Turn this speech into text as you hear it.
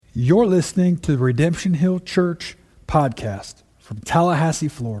You're listening to the Redemption Hill Church podcast from Tallahassee,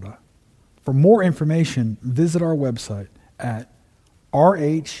 Florida. For more information, visit our website at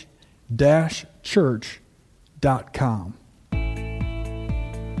rh-church.com.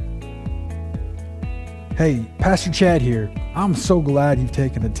 Hey, Pastor Chad here. I'm so glad you've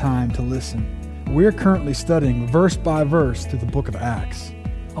taken the time to listen. We're currently studying verse by verse through the book of Acts.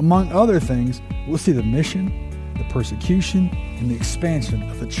 Among other things, we'll see the mission, the persecution, and the expansion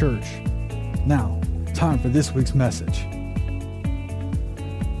of the church. Now, time for this week's message.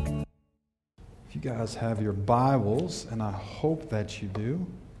 If you guys have your Bibles, and I hope that you do,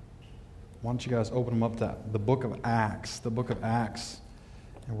 why don't you guys open them up to the book of Acts, and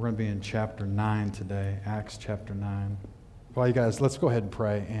we're going to be in chapter 9 today, Acts chapter 9. Well, you guys, let's go ahead and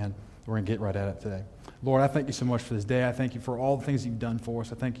pray, and we're going to get right at it today. Lord, I thank you so much for this day. I thank you for all the things you've done for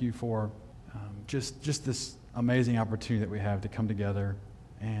us. I thank you for just this amazing opportunity that we have to come together.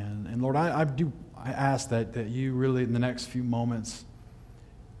 And Lord, I ask that you really, in the next few moments,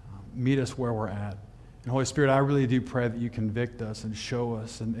 meet us where we're at. And Holy Spirit, I really do pray that you convict us and show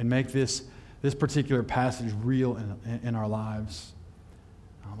us and make this particular passage real in our lives.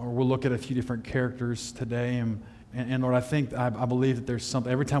 Or we'll look at a few different characters today. And Lord, I believe that there's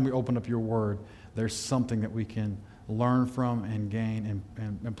something, every time we open up your word, there's something that we can learn from and gain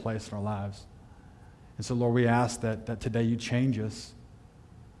and place in our lives. And so, Lord, we ask that today you change us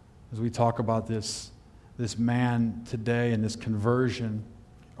as we talk about this man today and this conversion,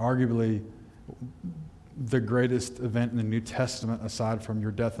 arguably the greatest event in the New Testament aside from your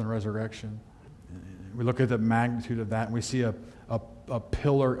death and resurrection. We look at the magnitude of that, and we see a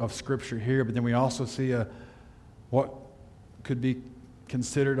pillar of Scripture here, but then we also see what could be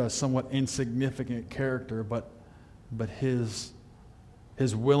considered a somewhat insignificant character, but his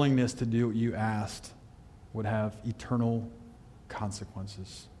willingness to do what you asked would have eternal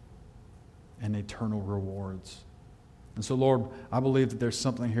consequences and eternal rewards. And so, Lord, I believe that there's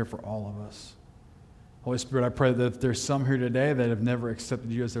something here for all of us. Holy Spirit, I pray that if there's some here today that have never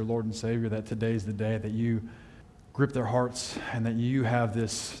accepted you as their Lord and Savior, that today's the day that you grip their hearts and that you have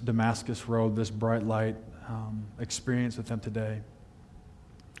this Damascus Road, this bright light experience with them today.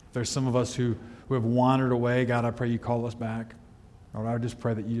 If there's some of us who have wandered away, God, I pray you call us back. Lord, I just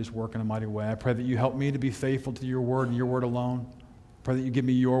pray that you just work in a mighty way. I pray that you help me to be faithful to your word and your word alone. I pray that you give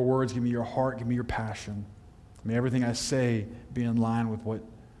me your words, give me your heart, give me your passion. May everything I say be in line with what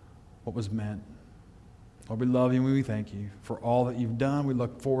was meant. Lord, we love you and we thank you for all that you've done. We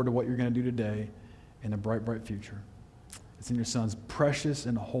look forward to what you're going to do today in a bright, bright future. It's in your Son's precious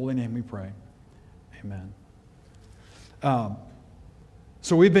and holy name we pray. Amen.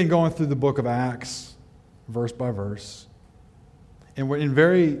 So we've been going through the book of Acts, verse by verse. And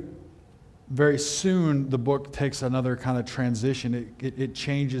very, very soon the book takes another kind of transition. It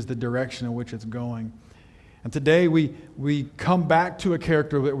changes the direction in which it's going. And today we come back to a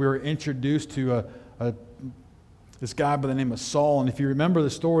character that we were introduced to, this guy by the name of Saul. And if you remember the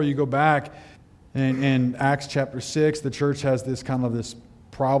story, you go back in Acts chapter 6, the church has this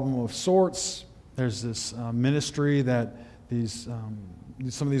problem of sorts. There's this ministry that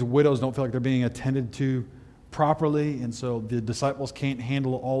some of these widows don't feel like they're being attended to properly, and so the disciples can't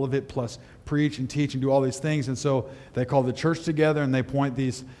handle all of it, plus preach and teach and do all these things, and so they call the church together and they appoint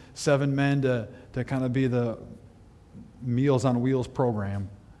these 7 men to kind of be the Meals on Wheels program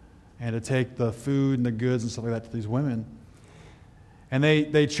and to take the food and the goods and stuff like that to these women. And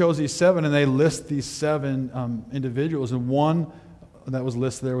they chose these 7, and they list these 7 individuals, and one that was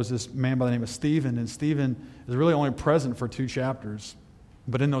listed there was this man by the name of Stephen, and Stephen is really only present for 2 chapters,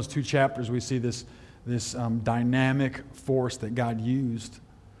 but in those 2 chapters we see this dynamic force that God used.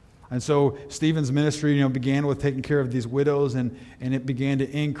 And so Stephen's ministry, began with taking care of these widows, and it began to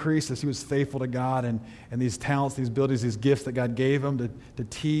increase as he was faithful to God, and these talents, these abilities, these gifts that God gave him to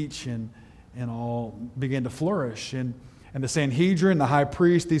teach and all began to flourish. And the Sanhedrin, the high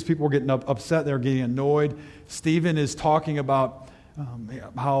priest, these people were getting upset, they were getting annoyed. Stephen is talking about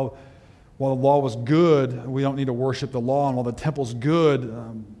how while the law was good, we don't need to worship the law, and while the temple's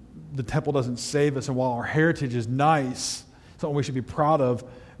good, the temple doesn't save us, and while our heritage is nice, something we should be proud of,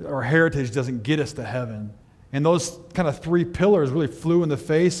 our heritage doesn't get us to heaven. And those kind of 3 pillars really flew in the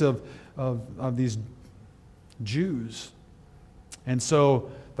face of these Jews. And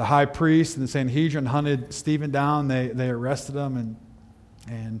so the high priest and the Sanhedrin hunted Stephen down. They arrested him,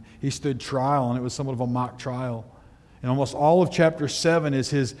 and he stood trial, and it was somewhat of a mock trial. And almost all of chapter 7 is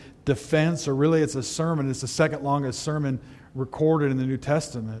his defense, or really it's a sermon. It's the second longest sermon recorded in the New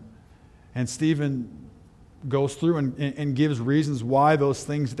Testament. And Stephen goes through and gives reasons why those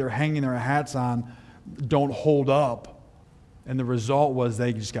things that they're hanging their hats on don't hold up. And the result was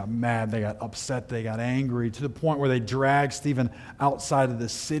they just got mad, they got upset, they got angry, to the point where they dragged Stephen outside of the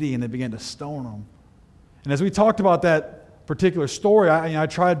city and they began to stone him. And as we talked about that particular story, I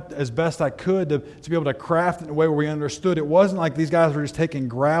tried as best I could to be able to craft it in a way where we understood it wasn't like these guys were just taking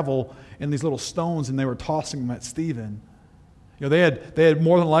gravel and these little stones and they were tossing them at Stephen. They had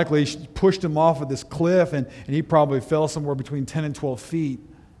more than likely pushed him off of this cliff, and he probably fell somewhere between 10 and 12 feet.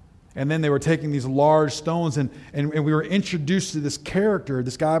 And then they were taking these large stones, and we were introduced to this character,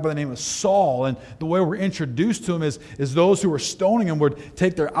 this guy by the name of Saul. And the way we're introduced to him is those who were stoning him would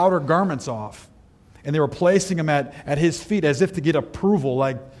take their outer garments off. And they were placing them at his feet as if to get approval,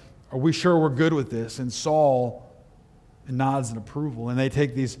 like, are we sure we're good with this? And Saul nods in approval. And they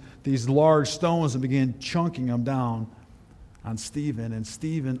take these large stones and begin chunking them down on Stephen. And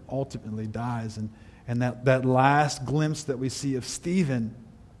Stephen ultimately dies. And that last glimpse that we see of Stephen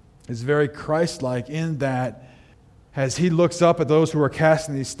is very Christ-like in that as he looks up at those who are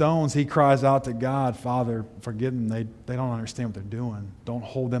casting these stones, he cries out to God, Father, forgive them. They don't understand what they're doing. Don't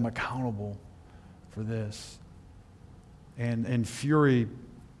hold them accountable for this. And fury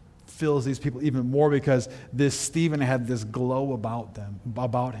fills these people even more because this Stephen had this glow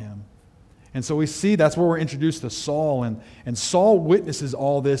about him. And so we see that's where we're introduced to Saul, and Saul witnesses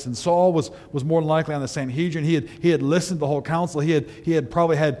all this, and Saul was more than likely on the Sanhedrin. He had listened to the whole council. He had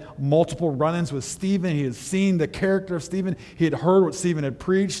probably had multiple run-ins with Stephen. He had seen the character of Stephen. He had heard what Stephen had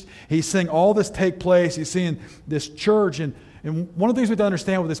preached. He's seeing all this take place. He's seeing this church, and one of the things we have to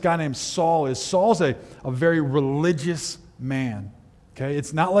understand with this guy named Saul is Saul's a very religious man. Okay,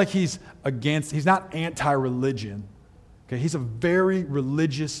 it's not like he's not anti-religion. Okay, he's a very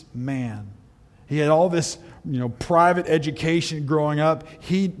religious man. He had all this, private education growing up.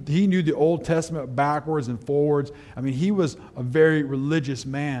 He knew the Old Testament backwards and forwards. I mean, he was a very religious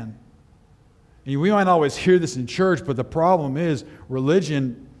man. And we might not always hear this in church, but the problem is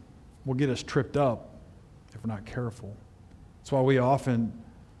religion will get us tripped up if we're not careful. That's why we often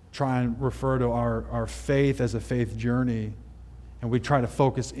try and refer to our faith as a faith journey, and we try to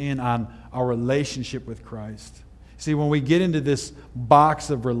focus in on our relationship with Christ. See, when we get into this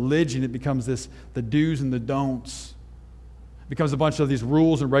box of religion, it becomes the do's and the don'ts. It becomes a bunch of these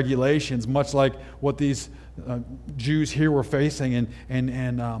rules and regulations, much like what these Jews here were facing.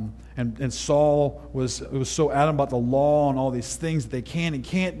 And Saul was so adamant about the law and all these things that they can and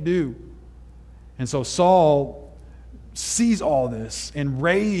can't do. And so Saul sees all this, and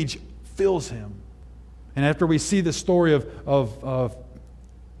rage fills him. And after we see the story of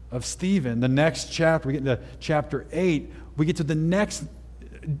Stephen, the next chapter, we get into chapter 8, we get to the next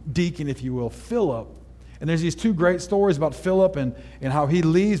deacon, if you will, Philip. And there's these two great stories about Philip and how he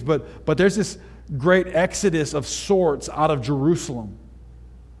leaves, but there's this great exodus of sorts out of Jerusalem.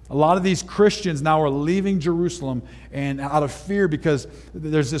 A lot of these Christians now are leaving Jerusalem and out of fear because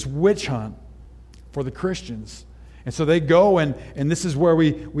there's this witch hunt for the Christians. And so they go, and this is where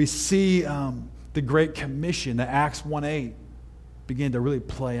we see the Great Commission, the Acts 1:8. Begin to really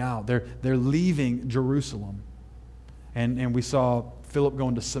play out. They're leaving Jerusalem. And we saw Philip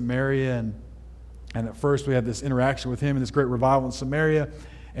going to Samaria, and at first we had this interaction with him and this great revival in Samaria,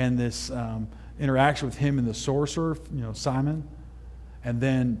 and this interaction with him and the sorcerer, Simon. And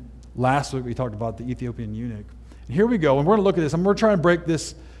then last week we talked about the Ethiopian eunuch. And here we go, and we're going to look at this, and we're trying to break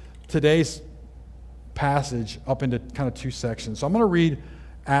today's passage up into kind of two sections. So I'm going to read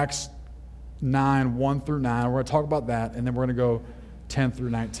Acts 9, 1 through 9. We're going to talk about that, and then we're going to go 10 through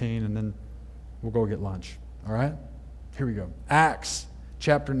 19, and then we'll go get lunch. All right? Here we go. Acts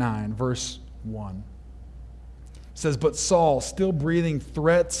chapter 9, verse 1. It says, "But Saul, still breathing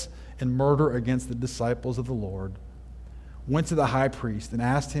threats and murder against the disciples of the Lord, went to the high priest and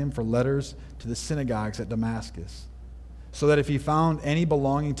asked him for letters to the synagogues at Damascus, so that if he found any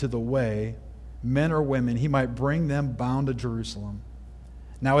belonging to the way, men or women, he might bring them bound to Jerusalem.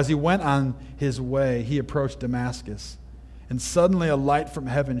 Now as he went on his way, he approached Damascus, and suddenly a light from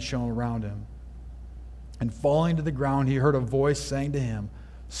heaven shone around him. And falling to the ground, he heard a voice saying to him,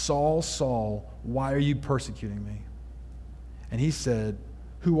 'Saul, Saul, why are you persecuting me?' And he said,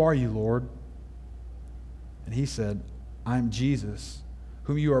 'Who are you, Lord?' And he said, 'I am Jesus,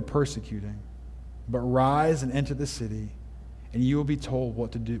 whom you are persecuting. But rise and enter the city, and you will be told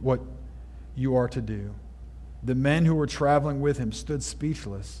what you are to do.' The men who were traveling with him stood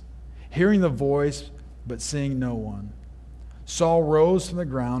speechless, hearing the voice, but seeing no one. Saul rose from the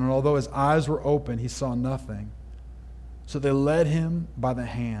ground, and although his eyes were open, he saw nothing. So they led him by the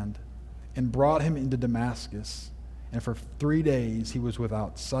hand and brought him into Damascus. And for 3 days he was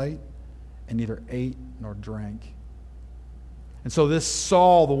without sight and neither ate nor drank." And so this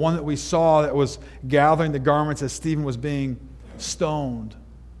Saul, the one that we saw that was gathering the garments as Stephen was being stoned.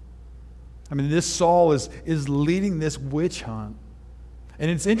 I mean, this Saul is leading this witch hunt. And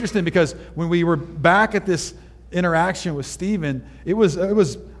it's interesting because when we were back at this interaction with Stephen, it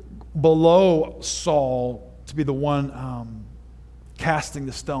was below Saul to be the one casting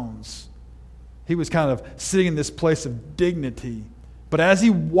the stones. He was kind of sitting in this place of dignity. But as he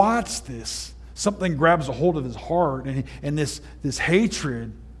watched this, something grabs a hold of his heart, and this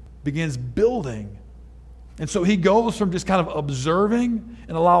hatred begins building. And so he goes from just kind of observing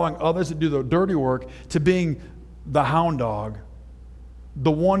and allowing others to do the dirty work to being the hound dog,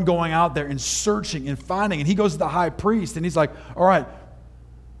 the one going out there and searching and finding. And he goes to the high priest and he's like, all right,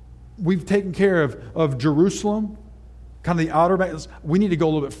 we've taken care of Jerusalem, kind of the outer banks. We need to go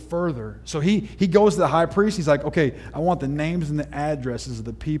a little bit further. So he goes to the high priest. He's like, okay, I want the names and the addresses of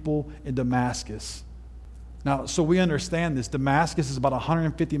the people in Damascus. Now, so we understand this. Damascus is about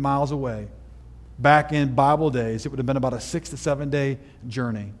 150 miles away. Back in Bible days, it would have been about a 6 to 7 day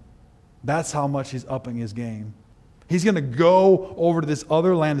journey. That's how much he's upping his game. He's going to go over to this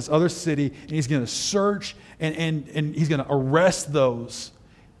other land, this other city, and he's going to search and he's going to arrest those.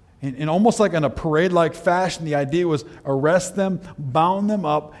 And almost like in a parade-like fashion, the idea was arrest them, bound them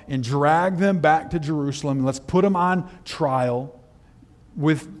up, and drag them back to Jerusalem. And let's put them on trial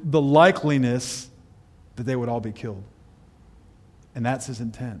with the likeliness that they would all be killed. And that's his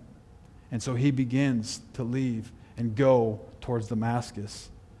intent. And so he begins to leave and go towards Damascus.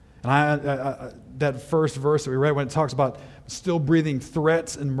 And that first verse that we read when it talks about still breathing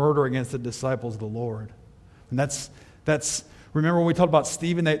threats and murder against the disciples of the Lord. And that's remember when we talked about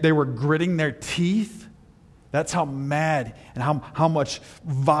Stephen, they were gritting their teeth? That's how mad and how much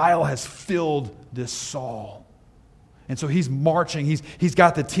vile has filled this Saul. And so he's marching. He's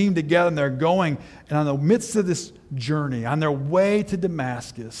got the team together and they're going. And in the midst of this journey, on their way to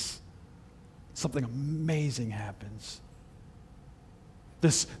Damascus, something amazing happens.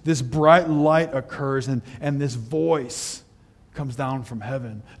 This bright light occurs and this voice comes down from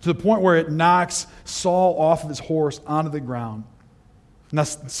heaven to the point where it knocks Saul off of his horse onto the ground. Now,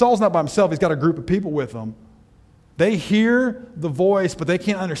 Saul's not by himself. He's got a group of people with him. They hear the voice, but they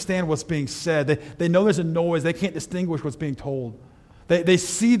can't understand what's being said. They know there's a noise. They can't distinguish what's being told. They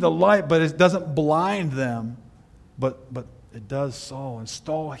see the light, but it doesn't blind them. But it does Saul. And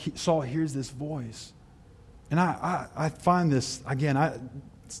Saul hears this voice. And I find this, again,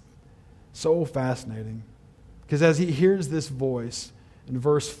 it's so fascinating. Because as he hears this voice, in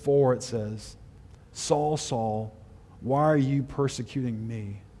verse 4 it says, Saul, Saul, why are you persecuting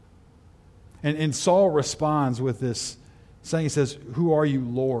me? And Saul responds with this saying, he says, who are you,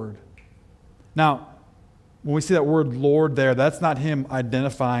 Lord? Now, when we see that word Lord there, that's not him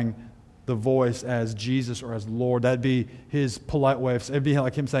identifying the voice as Jesus or as Lord. That'd be his polite way of saying, it'd be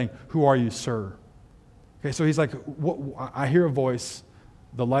like him saying, who are you, sir? Okay, so he's like, I hear a voice,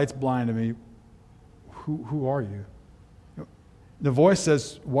 the light's blind to me. Who are you? The voice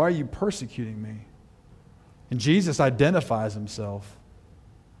says, why are you persecuting me? And Jesus identifies himself.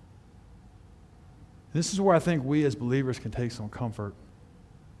 This is where I think we as believers can take some comfort.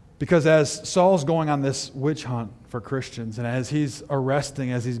 Because as Saul's going on this witch hunt for Christians, and as he's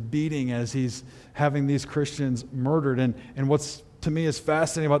arresting, as he's beating, as he's having these Christians murdered, and what's to me is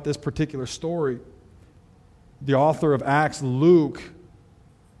fascinating about this particular story, the author of Acts, Luke,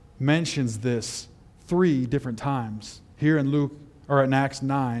 mentions this 3 different times. Here in Acts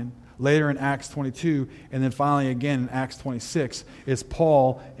 9, later in Acts 22, and then finally again in Acts 26, is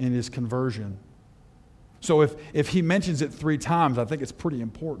Paul in his conversion. So if he mentions it 3 times, I think it's pretty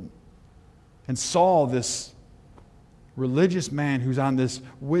important. And Saul, this religious man who's on this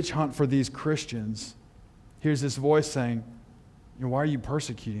witch hunt for these Christians, hears this voice saying, why are you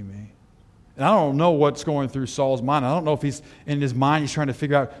persecuting me? And I don't know what's going through Saul's mind. I don't know if he's in his mind, he's trying to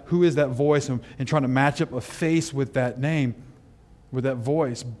figure out who is that voice and trying to match up a face with that name, with that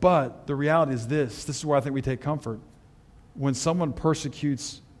voice. But the reality is this is where I think we take comfort. When someone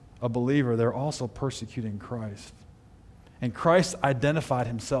persecutes a believer, they're also persecuting Christ. And Christ identified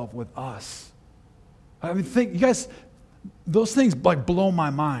himself with us. I mean, you guys, those things like blow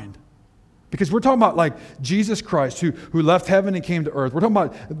my mind. Because we're talking about like Jesus Christ who left heaven and came to earth. We're talking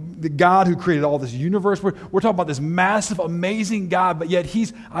about the God who created all this universe. We're talking about this massive, amazing God, but yet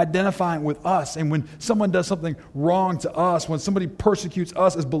he's identifying with us. And when someone does something wrong to us, when somebody persecutes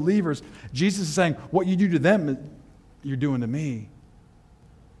us as believers, Jesus is saying, what you do to them, you're doing to me.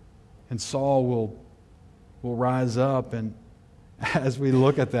 And Saul will rise up, and as we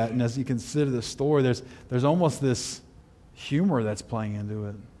look at that and as you consider the story, there's almost this humor that's playing into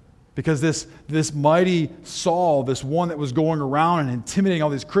it. Because this mighty Saul, this one that was going around and intimidating all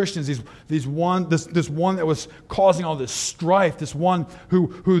these Christians, this one that was causing all this strife, this one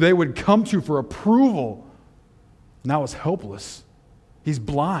who they would come to for approval, now is helpless. He's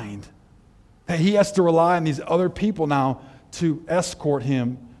blind. And he has to rely on these other people now to escort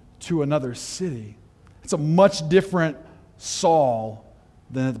him to another city. It's a much different Saul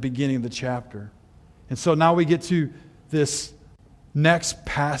than at the beginning of the chapter. And so now we get to this next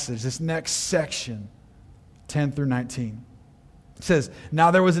passage, this next section, 10 through 19. It says,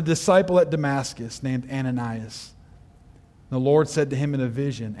 "Now there was a disciple at Damascus named Ananias. The Lord said to him in a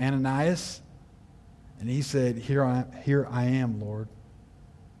vision, 'Ananias?' And he said, 'Here I am, Lord.'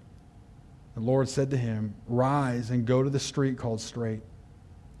 The Lord said to him, 'Rise and go to the street called Straight,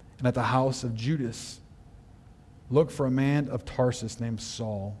 and at the house of Judas, look for a man of Tarsus named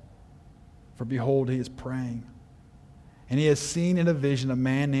Saul, for behold, he is praying. And he has seen in a vision a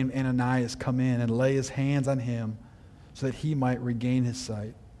man named Ananias come in and lay his hands on him so that he might regain his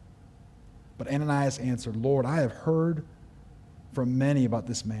sight.' But Ananias answered, 'Lord, I have heard from many about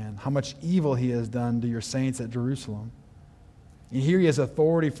this man, how much evil he has done to your saints at Jerusalem. And here he has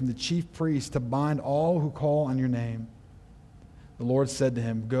authority from the chief priests to bind all who call on your name.' The Lord said to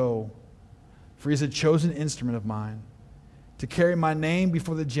him, 'Go, for he is a chosen instrument of mine, to carry my name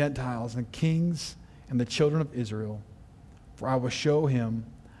before the Gentiles and kings and the children of Israel. For I will show him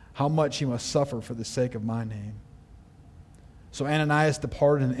how much he must suffer for the sake of my name.' So Ananias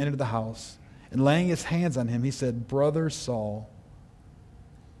departed and entered the house, and laying his hands on him, he said, 'Brother Saul,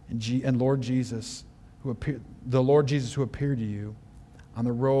 and Lord Jesus, the Lord Jesus who appeared to you on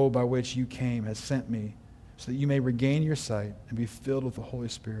the road by which you came has sent me, so that you may regain your sight and be filled with the Holy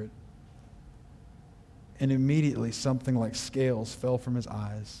Spirit.' And immediately something like scales fell from his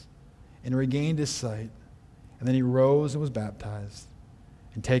eyes, and regained his sight. And then he rose and was baptized.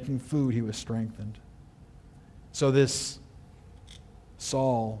 And taking food, he was strengthened." So this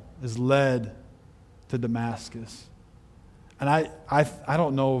Saul is led to Damascus. And I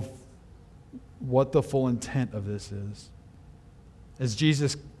don't know what the full intent of this is. As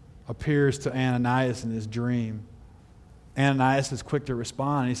Jesus appears to Ananias in his dream, Ananias is quick to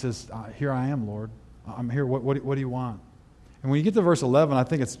respond. He says, "Here I am, Lord. I'm here. What do you want?" And when you get to verse 11, I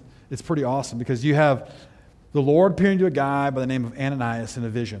think it's pretty awesome, because you have the Lord appearing to a guy by the name of Ananias in a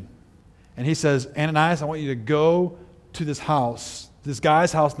vision. And he says, "Ananias, I want you to go to this house, this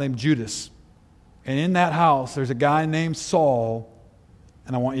guy's house named Judas. And in that house, there's a guy named Saul,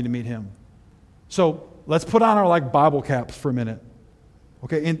 and I want you to meet him." So let's put on our Bible caps for a minute.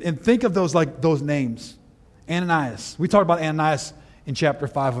 Okay, and think of those names. Ananias. We talked about Ananias in chapter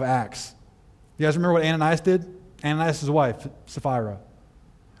 5 of Acts. You guys remember what Ananias did? Ananias' wife, Sapphira.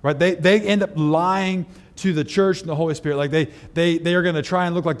 Right? They end up lying to the church and the Holy Spirit. They are going to try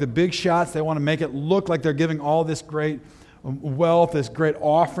and look like the big shots. They want to make it look like they're giving all this great wealth, this great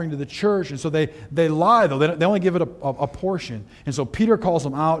offering to the church. And so they lie, though. They only give it a portion. And so Peter calls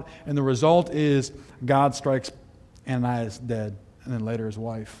them out, and the result is God strikes Ananias dead, and then later his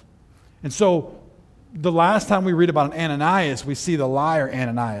wife. And so the last time we read about an Ananias, we see the liar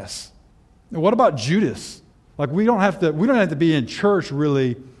Ananias. And what about Judas? We don't have to be in church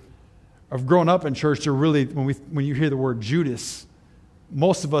really, I've grown up in church to really, when you hear the word Judas,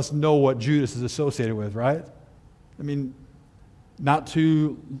 most of us know what Judas is associated with, right? I mean, not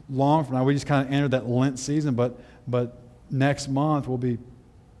too long from now, we just kind of entered that Lent season, but next month we'll be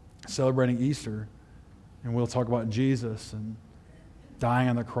celebrating Easter, and we'll talk about Jesus and dying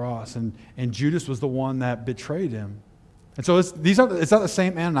on the cross, and Judas was the one that betrayed him. And so it's not the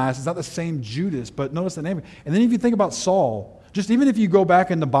same Ananias, it's not the same Judas, but notice the name. And then if you think about Saul, just even if you go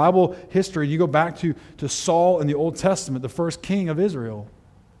back in the Bible history, you go back to Saul in the Old Testament, the first king of Israel,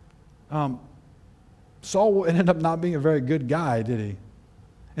 Saul ended up not being a very good guy, did he?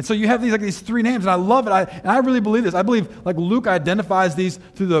 And so you have these three names, and I love it. And I really believe this. I believe Luke identifies these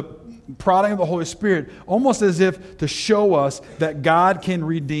through the prodding of the Holy Spirit, almost as if to show us that God can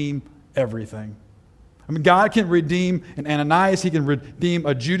redeem everything. I mean, God can redeem an Ananias, he can redeem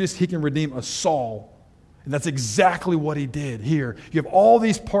a Judas, he can redeem a Saul. And that's exactly what he did here. You have all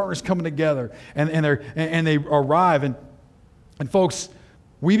these partners coming together, and they arrive. And folks,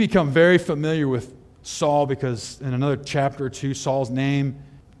 we become very familiar with Saul because in another chapter or two, Saul's name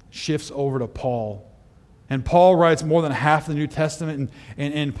shifts over to Paul. And Paul writes more than half the New Testament,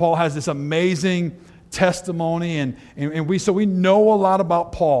 and Paul has this amazing testimony, and we know a lot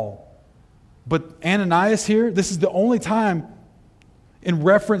about Paul. But Ananias here, this is the only time in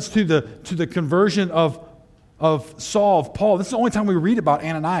reference to the conversion of Saul, of Paul, this is the only time we read about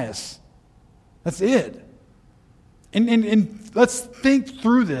Ananias. That's it. And let's think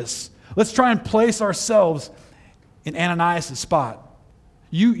through this. Let's try and place ourselves in Ananias' spot.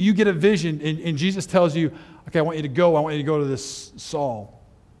 You get a vision, and Jesus tells you, okay, I want you to go to this Saul.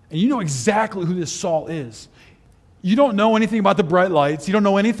 And you know exactly who this Saul is. You don't know anything about the bright lights. You don't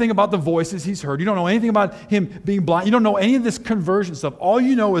know anything about the voices he's heard. You don't know anything about him being blind. You don't know any of this conversion stuff. All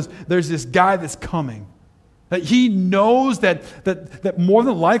you know is there's this guy that's coming. That he knows that more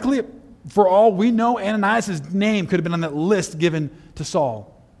than likely, for all we know, Ananias' name could have been on that list given to Saul.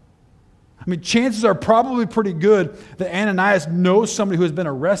 I mean, chances are probably pretty good that Ananias knows somebody who has been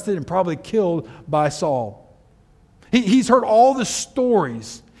arrested and probably killed by Saul. He's heard all the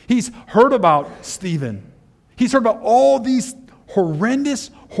stories. He's heard about Stephen. He's heard about all these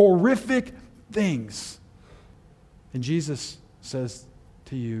horrendous, horrific things. And Jesus says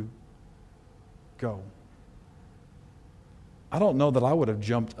to you, go. I don't know that I would have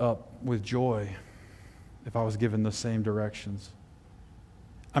jumped up with joy if I was given the same directions.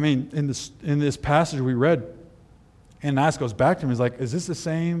 I mean, in this passage we read, Ananias goes back to him. He's like, is this the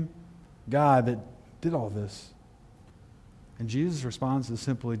same guy that did all this? And Jesus' response is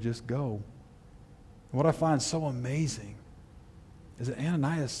simply just go. And what I find so amazing is that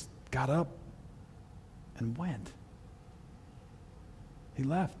Ananias got up and went. He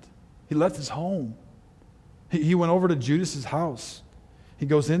left. He left his home. He went over to Judas's house. He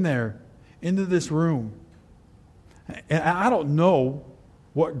goes in there, into this room. And I don't know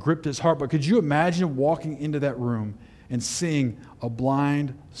what gripped his heart, but could you imagine walking into that room and seeing a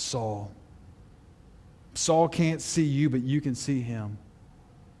blind Saul? Saul can't see you, but you can see him.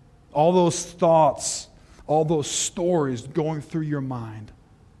 All those thoughts, all those stories going through your mind,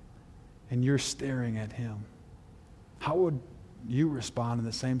 and you're staring at him. How would you respond in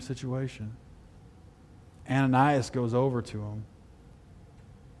the same situation? Ananias goes over to him.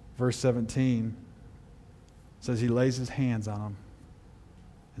 Verse 17 says he lays his hands on him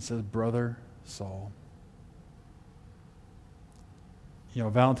and says, Brother Saul. You know,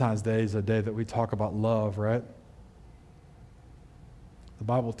 Valentine's Day is a day that we talk about love, right? The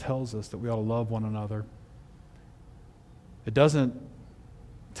Bible tells us that we ought to love one another. It doesn't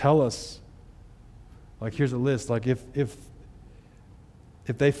tell us, like, here's a list, like if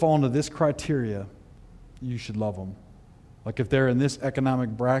they fall into this criteria, you should love them. Like if they're in this economic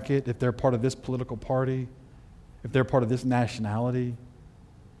bracket, if they're part of this political party, if they're part of this nationality,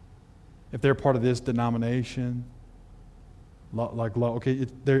 if they're part of this denomination, like love. Okay,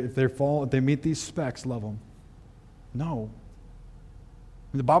 if they meet these specs, love them. No.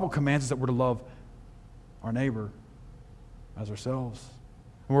 The Bible commands us that we're to love our neighbor as ourselves.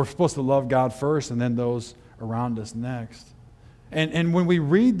 And we're supposed to love God first and then those around us next. And when we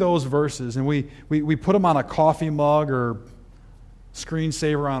read those verses and we put them on a coffee mug or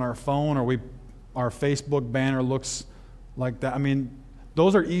screensaver on our phone, or our Facebook banner looks like that. I mean,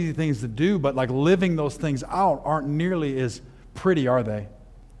 those are easy things to do, but like living those things out aren't nearly as pretty, are they?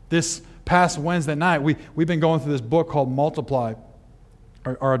 This past Wednesday night, we've been going through this book called Multiply,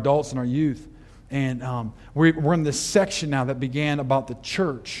 our adults and our youth. And we're in this section now that began about the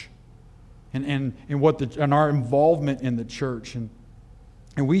church and our involvement in the church. And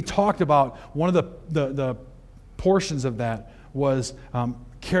we talked about one of the portions of that was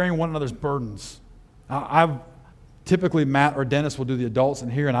carrying one another's burdens. Typically Matt or Dennis will do the adults in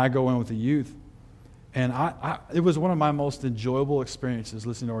here, and I go in with the youth. And it was one of my most enjoyable experiences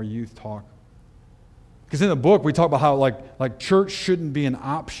listening to our youth talk. Because in the book we talk about how like church shouldn't be an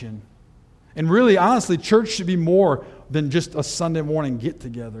option. And really, honestly, church should be more than just a Sunday morning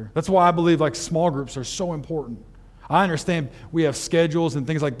get-together. That's why I believe like small groups are so important. I understand we have schedules and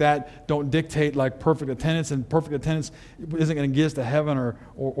things like that don't dictate like perfect attendance, and perfect attendance isn't going to get us to heaven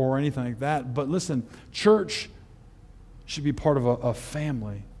or anything like that. But listen, church should be part of a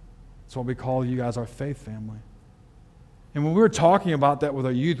family. That's what we call you guys our faith family. And when we were talking about that with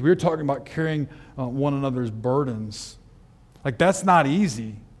our youth, we were talking about carrying one another's burdens. Like that's not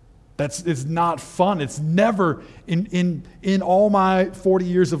easy. It's not fun. It's never, in all my 40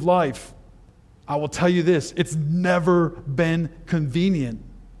 years of life, I will tell you this, it's never been convenient.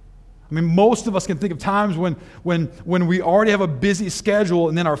 I mean, most of us can think of times when we already have a busy schedule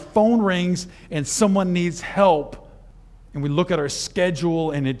and then our phone rings and someone needs help, and we look at our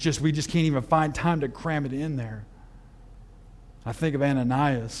schedule and we just can't even find time to cram it in there. I think of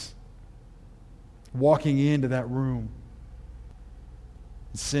Ananias walking into that room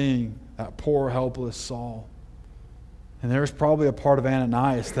and seeing that poor, helpless Saul. And there's probably a part of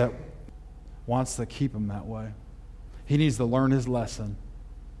Ananias that wants to keep him that way. He needs to learn his lesson.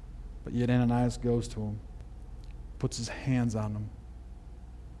 But yet Ananias goes to him, puts his hands on him,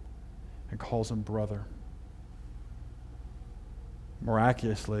 and calls him brother.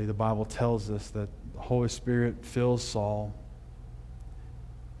 Miraculously, the Bible tells us that the Holy Spirit fills Saul.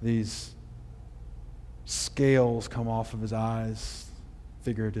 These scales come off of his eyes,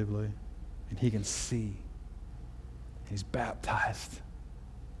 figuratively, and he can see. He's baptized.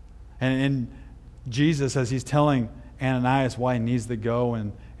 And Jesus, as he's telling Ananias why he needs to go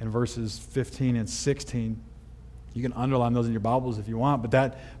in verses 15 and 16, you can underline those in your Bibles if you want,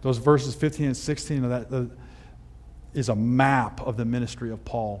 but those verses 15 and 16 of that is a map of the ministry of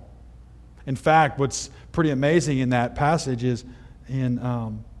Paul. In fact, what's pretty amazing in that passage is in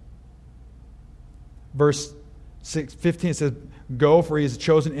verse 15, it says, "Go, for he is a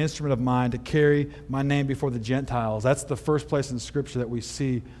chosen instrument of mine to carry my name before the Gentiles." That's the first place in Scripture that we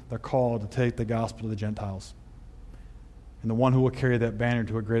see the call to take the gospel to the Gentiles. And the one who will carry that banner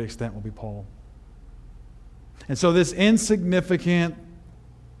to a great extent will be Paul. And so this insignificant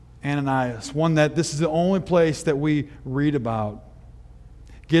Ananias, one that this is the only place that we read about,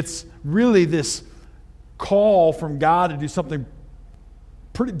 gets really this call from God to do something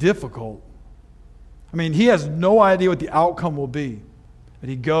pretty difficult. I mean, he has no idea what the outcome will be. But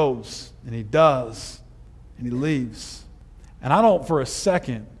he goes, and he does, and he leaves. And I don't for a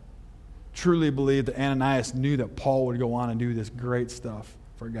second truly believe that Ananias knew that Paul would go on and do this great stuff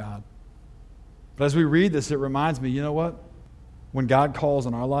for God. But as we read this, it reminds me, you know what? When God calls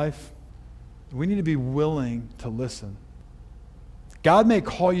in our life, we need to be willing to listen. God may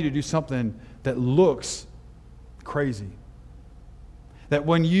call you to do something that looks crazy. That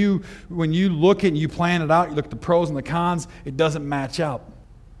when you look and you plan it out, you look at the pros and the cons, it doesn't match up.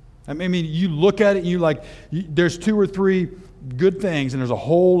 I mean, you look at it and there's 2 or 3 good things, and there's a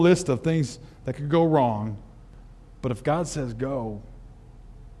whole list of things that could go wrong. But if God says go,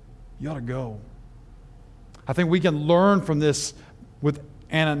 you ought to go. I think we can learn from this with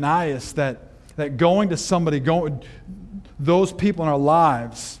Ananias that going to somebody, those people in our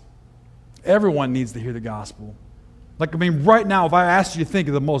lives, everyone needs to hear the gospel. Right now, if I asked you to think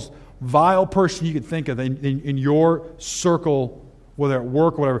of the most vile person you could think of in your circle, whether at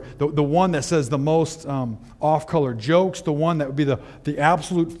work or whatever, the one that says the most off-color jokes, the one that would be the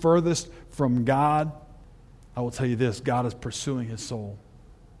absolute furthest from God, I will tell you this: God is pursuing his soul.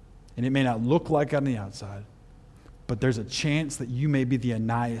 And it may not look like it on the outside, but there's a chance that you may be the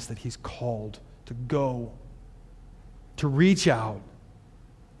Ananias that he's called to go, to reach out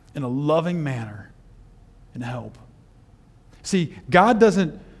in a loving manner and help. See, God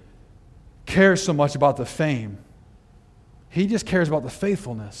doesn't care so much about the fame. He just cares about the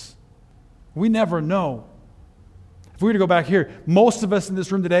faithfulness. We never know. If we were to go back here, most of us in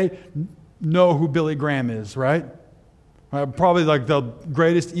this room today know who Billy Graham is, right? Probably like the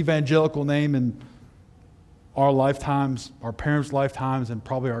greatest evangelical name in our lifetimes, our parents' lifetimes, and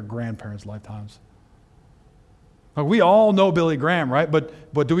probably our grandparents' lifetimes. We all know Billy Graham, right?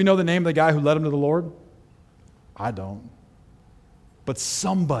 But do we know the name of the guy who led him to the Lord? I don't. But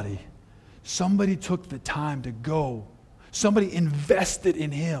somebody took the time to go. Somebody invested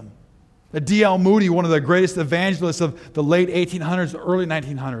in him. D.L. Moody, one of the greatest evangelists of the late 1800s, early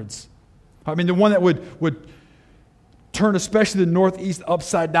 1900s. I mean, the one that would turn especially the Northeast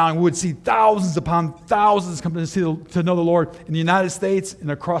upside down. We would see thousands upon thousands come to know the Lord in the United States and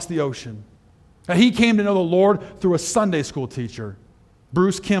across the ocean. Now, he came to know the Lord through a Sunday school teacher,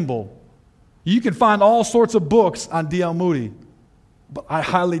 Bruce Kimball. You can find all sorts of books on D.L. Moody, but I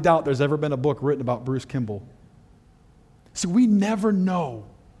highly doubt there's ever been a book written about Bruce Kimball. See, we never know.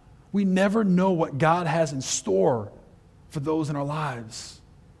 We never know what God has in store for those in our lives.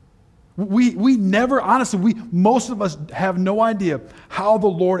 We never, honestly, most of us have no idea how the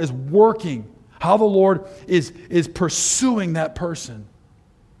Lord is working, how the Lord is pursuing that person.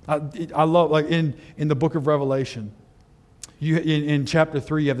 I love, like in the book of Revelation, in chapter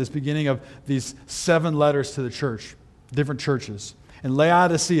 3, you have this beginning of these 7 letters to the church, different churches. And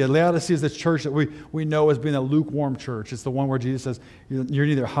Laodicea is the church that we know as being a lukewarm church. It's the one where Jesus says, you're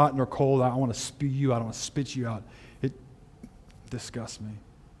neither hot nor cold. I want to spew you out. I want to spit you out. It disgusts me.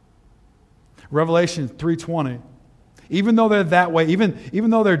 Revelation 3:20. Even though they're that way, even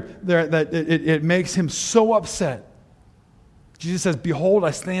though it makes him so upset, Jesus says, "Behold,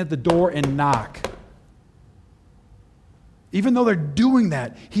 I stand at the door and knock." Even though they're doing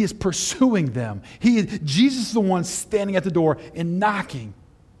that, he is pursuing them. Jesus is the one standing at the door and knocking.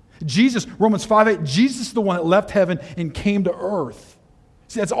 Jesus, Romans 5:8, Jesus is the one that left heaven and came to earth.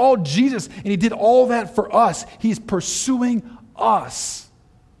 See, that's all Jesus, and he did all that for us. He's pursuing us.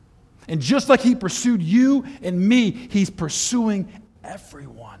 And just like he pursued you and me, he's pursuing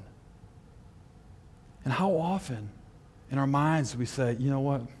everyone. And how often in our minds we say, you know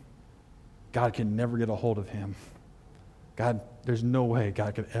what? God can never get a hold of him. God, there's no way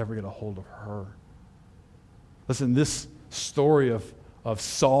God could ever get a hold of her. Listen, this story of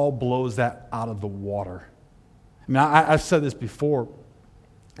Saul blows that out of the water. I mean, I've said this before.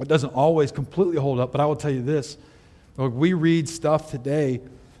 It doesn't always completely hold up, but I will tell you this. Look, we read stuff today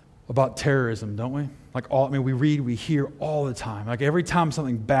about terrorism, don't we? We hear all the time. Like every time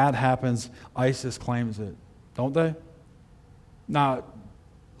something bad happens, ISIS claims it, don't they? Now,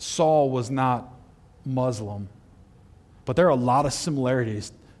 Saul was not Muslim, but there are a lot of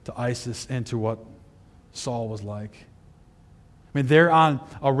similarities to ISIS and to what Saul was like. I mean, they're on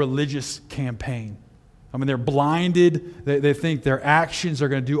a religious campaign. I mean, they're blinded. They think their actions are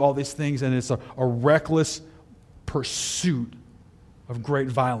going to do all these things, and it's a reckless pursuit of great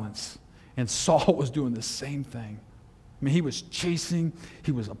violence. And Saul was doing the same thing. I mean, he was chasing,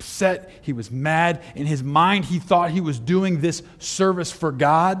 he was upset, he was mad. In his mind, he thought he was doing this service for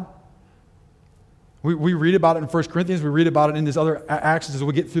God. We read about it in 1 Corinthians. We read about it in these other actions. As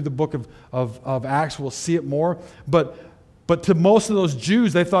we get through the book of Acts, we'll see it more. But to most of those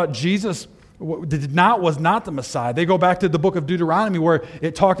Jews, they thought Jesus was not the Messiah. They go back to the book of Deuteronomy where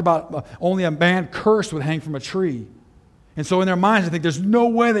it talked about only a man cursed would hang from a tree. And so in their minds, they think there's no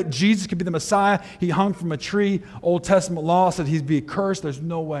way that Jesus could be the Messiah. He hung from a tree. Old Testament law said he'd be cursed. There's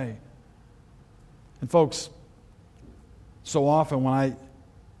no way. And folks, so often when I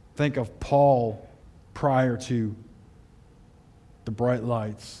think of Paul prior to the bright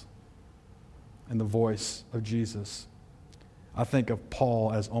lights and the voice of Jesus, I think of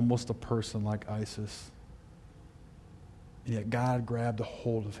Paul as almost a person like ISIS. And yet God grabbed a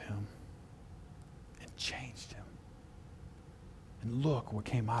hold of him and changed him. And look what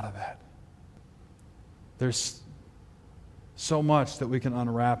came out of that. There's so much that we can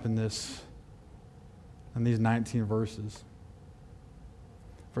unwrap in these 19 verses.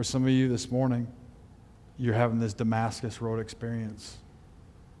 For some of you this morning, you're having this Damascus Road experience.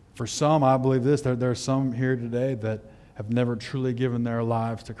 For some, I believe this, there are some here today that have never truly given their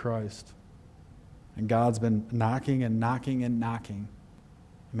lives to Christ. And God's been knocking and knocking and knocking.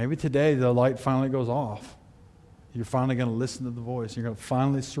 Maybe today the light finally goes off. You're finally going to listen to the voice. You're going to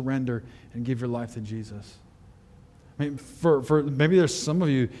finally surrender and give your life to Jesus. I mean, for maybe there's some of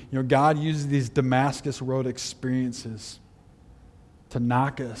you, God uses these Damascus Road experiences to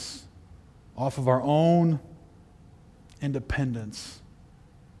knock us off of our own independence,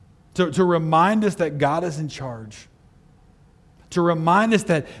 to remind us that God is in charge, to remind us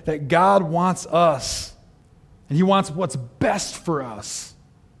that God wants us, and He wants what's best for us.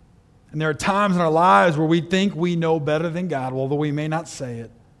 And there are times in our lives where we think we know better than God, although we may not say it.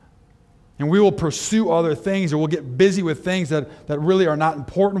 And we will pursue other things, or we'll get busy with things that really are not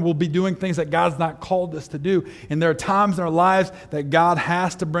important. We'll be doing things that God's not called us to do. And there are times in our lives that God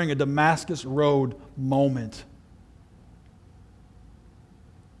has to bring a Damascus Road moment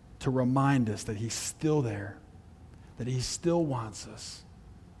to remind us that He's still there, that He still wants us.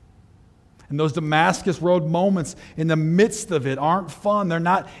 And those Damascus Road moments in the midst of it aren't fun. They're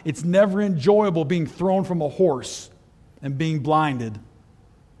not, it's never enjoyable being thrown from a horse and being blinded.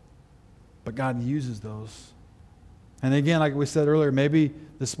 But God uses those. And again, like we said earlier, maybe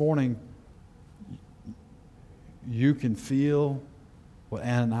this morning you can feel what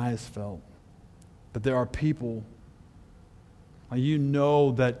Ananias felt. But there are people, you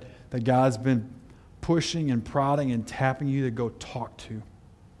know that God's been pushing and prodding and tapping you to go talk to.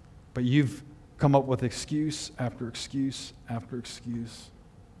 But you've come up with excuse after excuse after excuse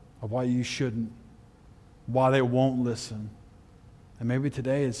of why you shouldn't, why they won't listen. And maybe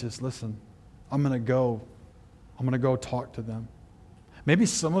today it's just, listen, I'm going to go talk to them. Maybe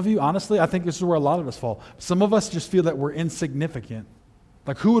some of you, honestly, I think this is where a lot of us fall. Some of us just feel that we're insignificant.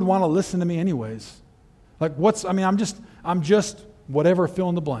 Like, who would want to listen to me anyways? Like, I'm just whatever, fill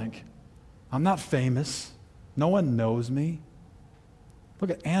in the blank. I'm not famous. No one knows me. Look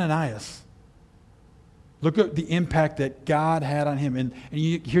at Ananias. Look at the impact that God had on him. And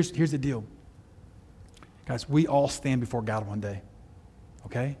here's the deal. Guys, we all stand before God one day.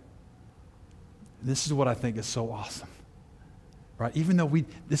 Okay? This is what I think is so awesome. Right? Even though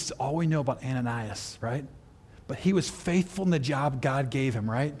this is all we know about Ananias, right? But he was faithful in the job God gave him,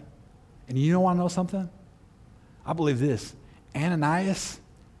 right? And you want to know something? I believe this. Ananias,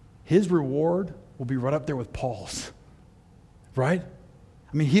 his reward will be right up there with Paul's. Right?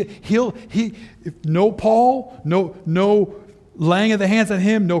 I mean, no Paul, no laying of the hands on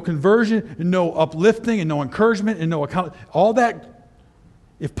him, no conversion, and no uplifting, and no encouragement, and no account. All that.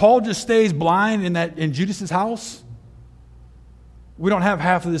 If Paul just stays blind in Judas's house, we don't have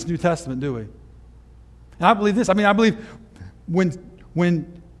half of this New Testament, do we? And I believe this. I believe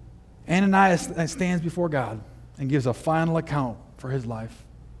when Ananias stands before God and gives a final account for his life,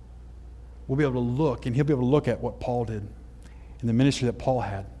 we'll be able to look, and he'll be able to look at what Paul did and the ministry that Paul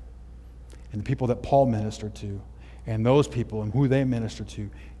had and the people that Paul ministered to and those people and who they ministered to.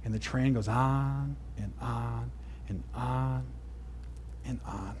 And the train goes on and on and on and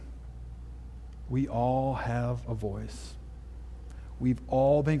on. We all have a voice. We've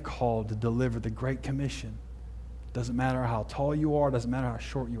all been called to deliver the Great Commission. Doesn't matter how tall you are, doesn't matter how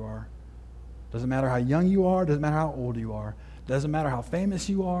short you are. Doesn't matter how young you are, doesn't matter how old you are. Doesn't matter how famous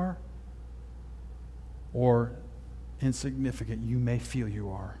you are or insignificant you may feel you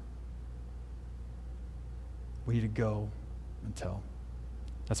are. We need to go and tell.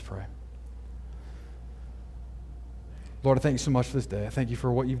 Let's pray. Lord, I thank you so much for this day. I thank you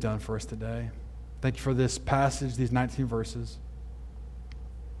for what you've done for us today. Thank you for this passage, these 19 verses.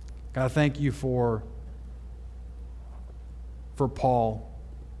 God, I thank you for Paul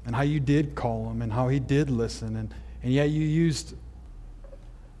and how you did call him and how he did listen. And yet you used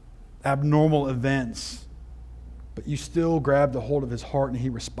abnormal events, but you still grabbed a hold of his heart and he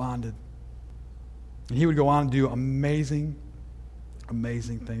responded. And he would go on and do amazing,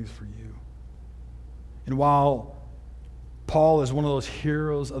 amazing things for you. And while Paul is one of those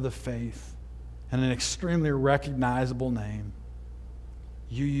heroes of the faith and an extremely recognizable name,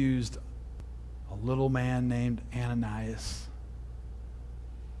 you used a little man named Ananias,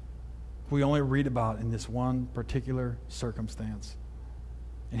 who we only read about in this one particular circumstance.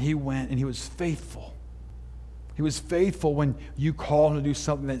 And he went and he was faithful. He was faithful when you called him to do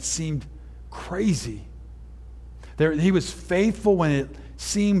something that seemed crazy. He was faithful when it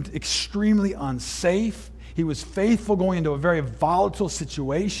seemed extremely unsafe. He was faithful going into a very volatile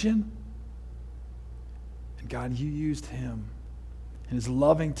situation. And God, you used him and his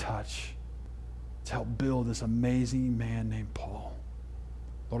loving touch to help build this amazing man named Paul.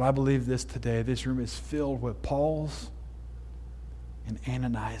 Lord, I believe this today. This room is filled with Pauls and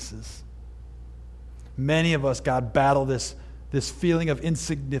Ananiases. Many of us, God, battle this feeling of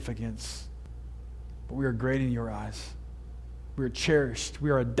insignificance. But we are great in your eyes. We are cherished. We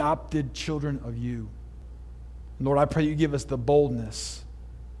are adopted children of you. And Lord, I pray you give us the boldness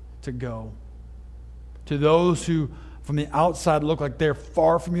to go. To those who from the outside look like they're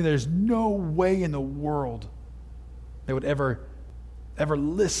far from you, there's no way in the world they would ever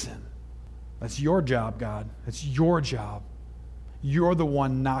listen. That's your job, God. That's your job. You're the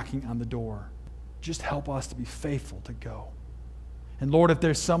one knocking on the door. Just help us to be faithful to go. And Lord, if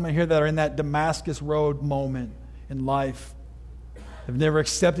there's someone here that are in that Damascus Road moment in life, have never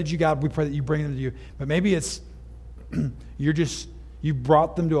accepted you, God, we pray that you bring them to you. But maybe it's you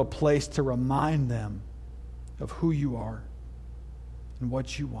brought them to a place to remind them of who you are and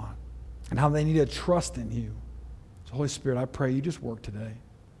what you want and how they need to trust in you. So Holy Spirit, I pray you just work today.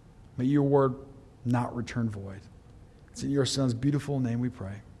 May your word not return void. It's in your Son's beautiful name we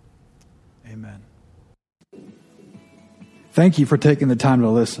pray. Amen. Thank you for taking the time to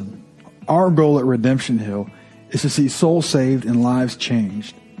listen. Our goal at Redemption Hill is to see souls saved and lives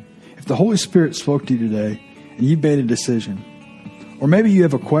changed. If the Holy Spirit spoke to you today and you made a decision, or maybe you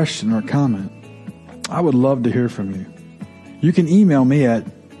have a question or a comment, I would love to hear from you. You can email me at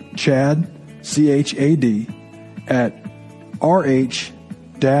Chad, C-H-A-D, at rh-church.com.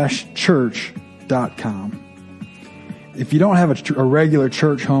 If you don't have a regular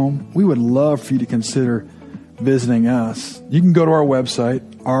church home, we would love for you to consider visiting us. You can go to our website,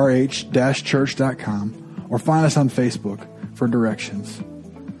 rh-church.com, or find us on Facebook for directions.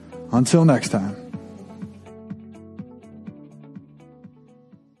 Until next time.